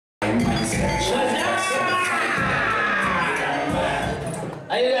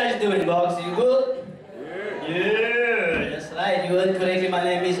doing, box? You good? Yeah, that's right. You heard correctly. My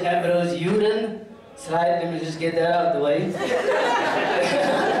name is Ambrose Uren. That's right. Let me just get that out of the way.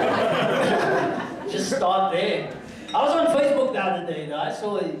 Just start there. I was on Facebook the other day, though. I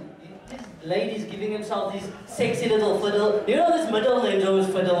saw these ladies giving themselves these sexy little fiddle. You know this middle names, those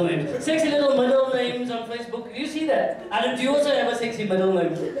fiddle names. Sexy little middle names on Facebook. Do you see that? And do you also have a sexy middle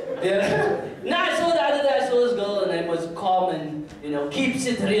name? Yeah. No, I saw the other day. I saw this girl. Her name was Carmen. You know, keeps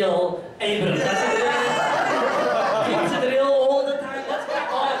it real, Abrams. I said, keeps it real all the time. That's quite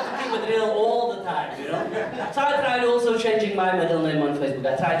hard to keep it real all the time. You know. So I tried also changing my middle name on Facebook.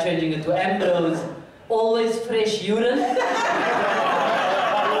 I tried changing it to Ambrose. Always fresh urine.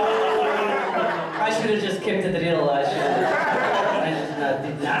 I should have just kept it real. I just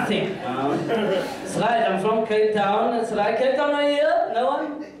did nothing. That's right, I'm from Cape Town. That's right. Cape Town are here? No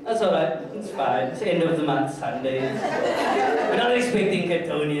one? That's alright. It's fine. It's the end of the month, Sundays. We're not expecting Cape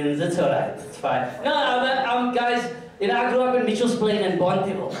Townians. It's alright. It's fine. No, guys, you know, I grew up in Mitchell's Plain and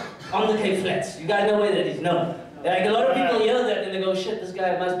Bonteheuwel on the Cape Flats. You guys know where that is? No. Like a lot of people hear that and they go, shit, this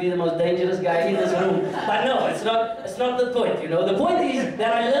guy must be the most dangerous guy in this room. But no, it's not the point, you know. The point is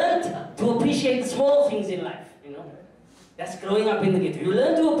that I learned to appreciate the small things in life, you know. That's growing up in the ghetto. You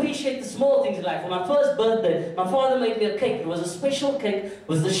learn to appreciate the small things in life. For my first birthday, my father made me a cake. It was a special cake. It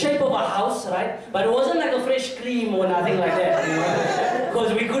was the shape of a house, right? But it wasn't like a fresh cream or nothing like that, you know.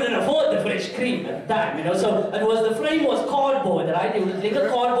 Because we couldn't afford the fresh cream at the time, you know. So the frame was cardboard, right? It was like a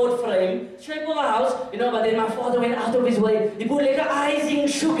cardboard frame, shape of a house, you know. But then my father went out of his way. He put like a icing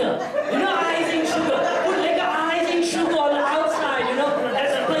sugar. You know, icing sugar. Put like a icing sugar on the outside, you know,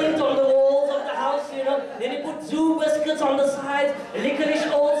 as paint on the walls of the house, you know. Then he put zoo biscuits on the sides, licorice,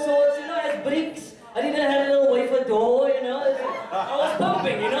 all sorts, you know, as bricks. I didn't have a little wafer door, you know. I was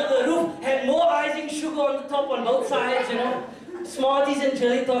pumping, you know. The roof had more icing sugar on the top on both sides, you know. Smarties and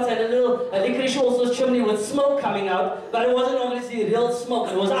jelly tots and a little licorice also chimney with smoke coming out, but it wasn't obviously real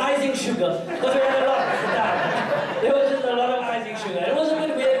smoke, it was icing sugar, because we had a lot at the time. There was just a lot of icing sugar. It was a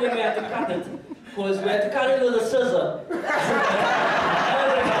bit weird when we had to cut it, because we had to cut it with a scissor. And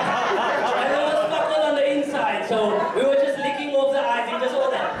there was buckle on the inside, so we were just licking off the icing, just all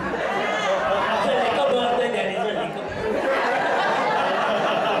that. It's a birthday, that is a liquor.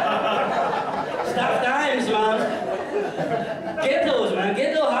 Stuff times, man. Ghettos, man.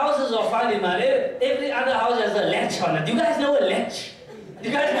 Ghetto houses are funny, man. Every other house has a latch on it. Do you guys know a latch? Do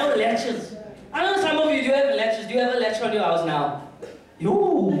you guys know latches? I know some of you do have latches. Do you have a latch on your house now?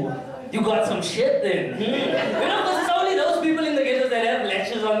 You got some shit then. You know, because it's only those people in the ghettos that have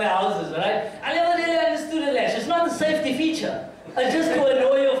latches on their houses, right? I never really understood a latch. It's not a safety feature. It's just to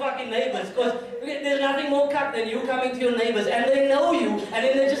annoy your fucking neighbors, because there's nothing more cut than you coming to your neighbors and they know you, and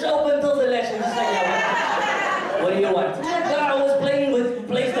then they just open till the latch and just like, yeah, what do you want? I was playing with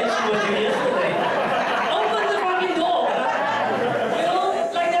PlayStation with you yesterday. Open the fucking door, man. You know,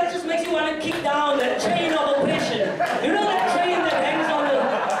 like that just makes you want to kick down that chain of oppression. You know that chain that hangs on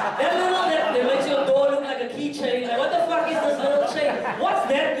that makes your door look like a keychain. Like, what the fuck is this little chain? What's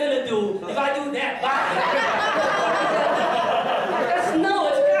that gonna do if I do that? No,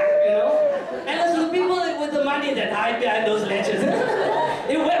 it's crap, you know. And there's the people with the money that hide behind those latches.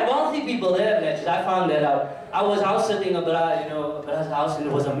 Wealthy people, they have latches. I found that out. I was house sitting at brother's house, and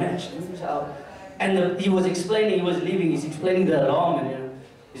there was a match. And he was explaining, he was leaving, he's explaining the alarm, and you know,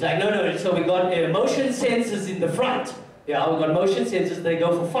 he's like, no, so we got motion sensors in the front. Yeah, we got motion sensors, they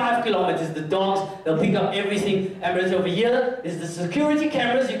go for 5 kilometers, the dogs, they'll pick up everything. Ambrose, over here, there's the security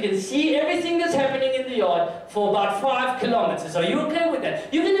cameras, you can see everything that's happening in the yard for about 5 kilometers. Are you okay with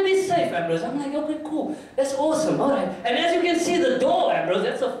that? You're gonna be safe, Ambrose. I'm like, okay, cool, that's awesome, all right. And as you can see, the door, Ambrose,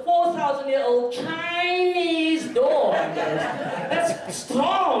 that's a 4,000-year-old Chinese door, Ambrose. That's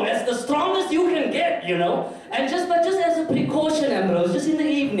strong, that's the strongest you can get, you know. And but just as a precaution, Ambrose, just in the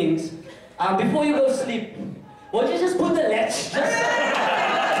evenings, before you go to sleep, why don't you just put the latch? No,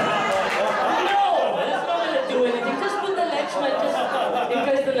 that's not going to do anything. Just put the latch, man, just in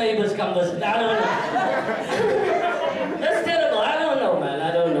case the neighbors come visit. I don't know. That's terrible. I don't know, man.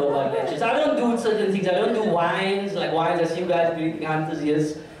 I don't know about latches. I don't do certain things. I don't do wines, like wines. I see you guys drinking hunters,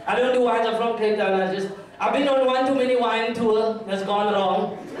 yes. I don't do wines. I'm from Cape Town. I've been on one too many wine tour that's gone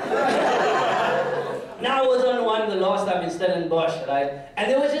wrong. Now I was on one the last time in Stellenbosch, right?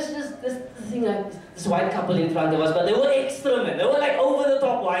 And there was just this thing, like this white couple in front of us, but they were extra, man. They were like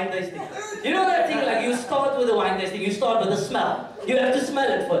over-the-top wine tasting. You know that thing, like you start with the wine tasting, you start with the smell. You have to smell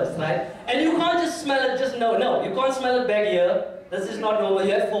it first, right? And you can't just smell it, no, you can't smell it back here. This is not normal.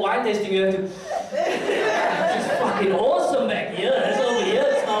 You have, for wine tasting, you have to... It's fucking awesome back here. It's over here,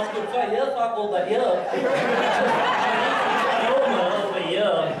 it smells good. Here, fuck all, but here. Over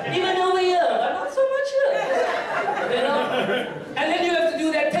here.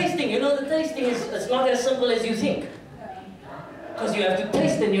 it's not as simple as you think. Because you have to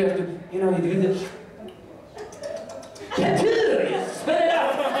taste and you have to, you know, you do this. You spit it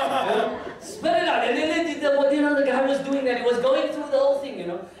out. You know? Spit it out. And then they did what, you know, the guy was doing that. He was going through the whole thing, you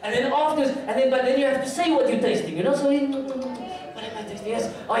know. And then afterwards, but then you have to say what you're tasting, you know. So he, what am I tasting?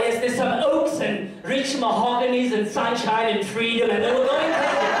 Yes. Oh yes, there's some oaks and rich mahoganies and sunshine and freedom. And they were going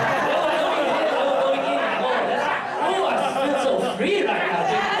crazy. They were going in. I feel so free right now.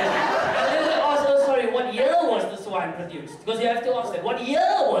 And then they asked, oh sorry, what year was this wine produced? Because you have to ask that. What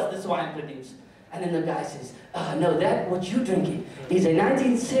year was this wine produced? And then the guy says, no, that what you're drinking is a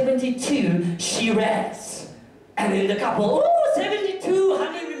 1972 Shiraz. And then the couple, oh, 72,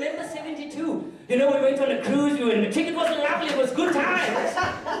 honey, remember 72? You know, we went on a cruise, the ticket was lovely, it was good times.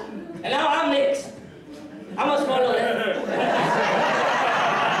 And now I'm next. I must follow that.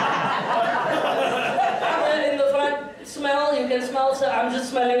 I'm in the front, smell, you can smell, so I'm just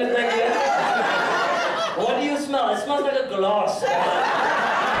smelling it like that. What do you smell? It smells like a glass.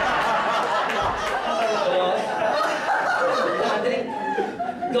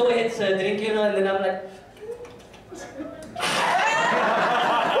 Go ahead, sir, drink, you know, and then I'm like...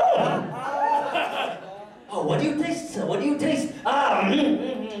 Oh, what do you taste, sir? What do you taste? Let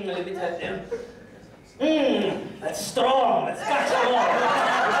me tell you. That's strong, that's got strong.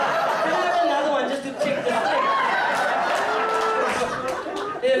 Can I have another one just to check the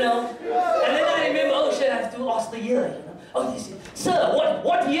thing? You know? And then I remember, oh shit, I have to ask the year, you know? Oh, this is, sir,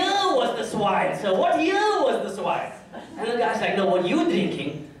 what year was this wine, sir? What year was this wine? And the guy's like, no, what you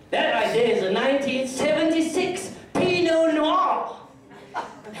drinking? That right there is a 1976 Pinot Noir.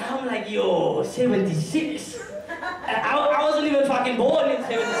 And I'm like, yo, 76? And I wasn't even fucking born in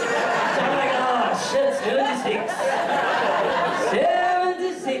 76. So I'm like, oh shit, 76.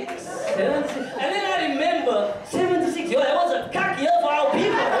 76. And then I remember, 76, yo, that was a cock year for our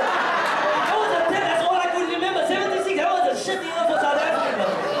people. That was a 10, that's all I could remember. 76, that was a shit year for South Africa.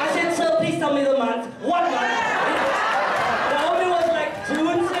 I said, sir, please tell me the month. What month?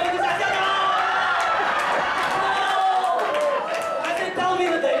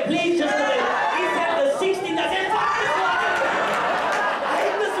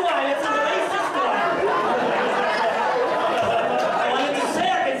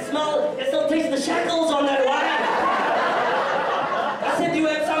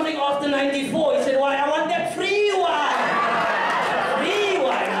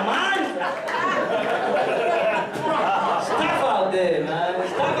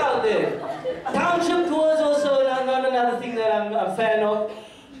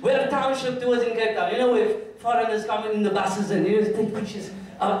 Township tours in Cape Town, you know, with foreigners coming in the buses and you take pictures.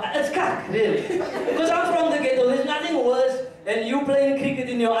 It's cuck, really. Because I'm from the ghetto, there's nothing worse than you playing cricket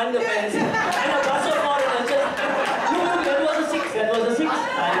in your underpants and a bus of foreigners just, that was a six, I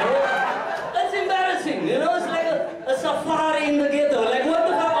know. It's embarrassing, you know, it's like a safari in the ghetto. Like, what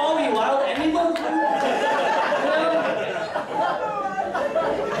the fuck are we, wild animals?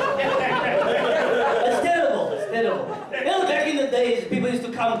 It's terrible. You know, back in the days, people used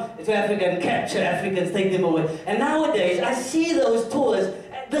to come to Africa and capture Africans, take them away. And nowadays, I see those tours,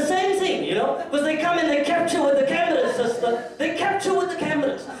 the same thing, you know? Because they come and they capture with the cameras, sister. They capture with the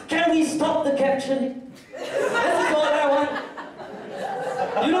cameras. Can we stop the capturing? That's all I want.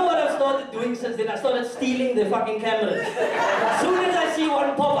 You know what I've started doing since then? I started stealing the fucking cameras. As soon as I see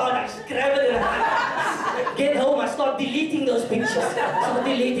one pop out, I just grab it and I get home, I start deleting those pictures. I start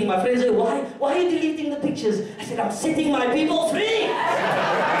deleting. My friends say, why are you deleting the pictures? I said, I'm setting my people free.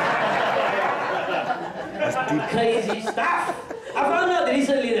 Crazy stuff. I found out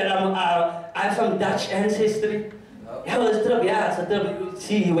recently that I have some Dutch ancestry. Yeah, it was a trip. Yeah, it's a trip.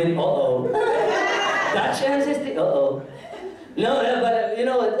 See, he went, uh-oh. Dutch ancestry? Uh-oh. No, but you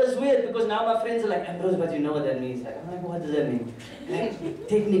know, it's weird because now my friends are like, Ambrose, but you know what that means. Like, I'm like, what does that mean? Like,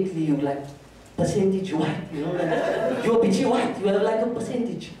 technically, you like percentage white, you know? Like, you're bitchy white, you have like a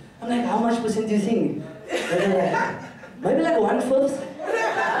percentage. I'm like, how much percent do you think? Maybe like 1/5.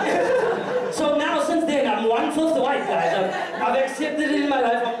 So now, since then, I'm 1/5 white, guys. I've accepted it in my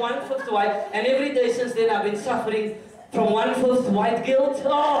life, I'm 1/5 white, and every day since then, I've been suffering from 1/5 white guilt.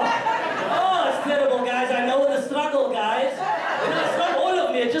 Oh, it's terrible, guys. I know the struggle, guys. You know, it's not all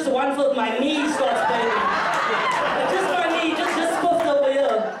of me, it's just 1/5 my knee starts paining. Just my knee, just puffed over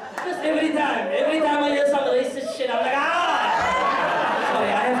here. Just every time I hear some racist shit, I'm like, ah! Sorry,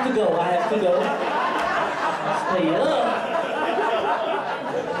 I have to go. Stay here.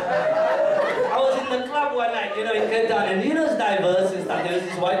 I was in the club one night, you know, in Cape Town, and you know, it's diverse and stuff. There was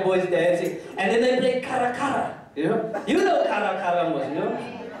these white boys dancing, and then they play kara kara, you know? You know kara kara, you know?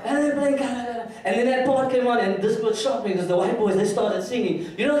 And they're playing kara kara. And then that part came on, and this was shocked me because the white boys, they started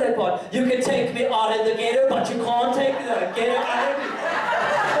singing. You know that part? You can take me out of the ghetto, but you can't take the ghetto out of me.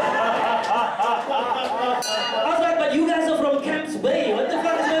 I was like, but you guys are from Camps Bay. What the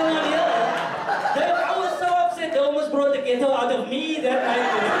fuck is going on here? I was so upset. They almost brought the ghetto out of me that night.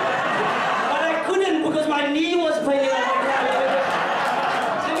 But I couldn't because my knee was paining on the car.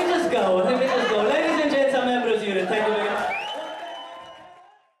 Let me just go.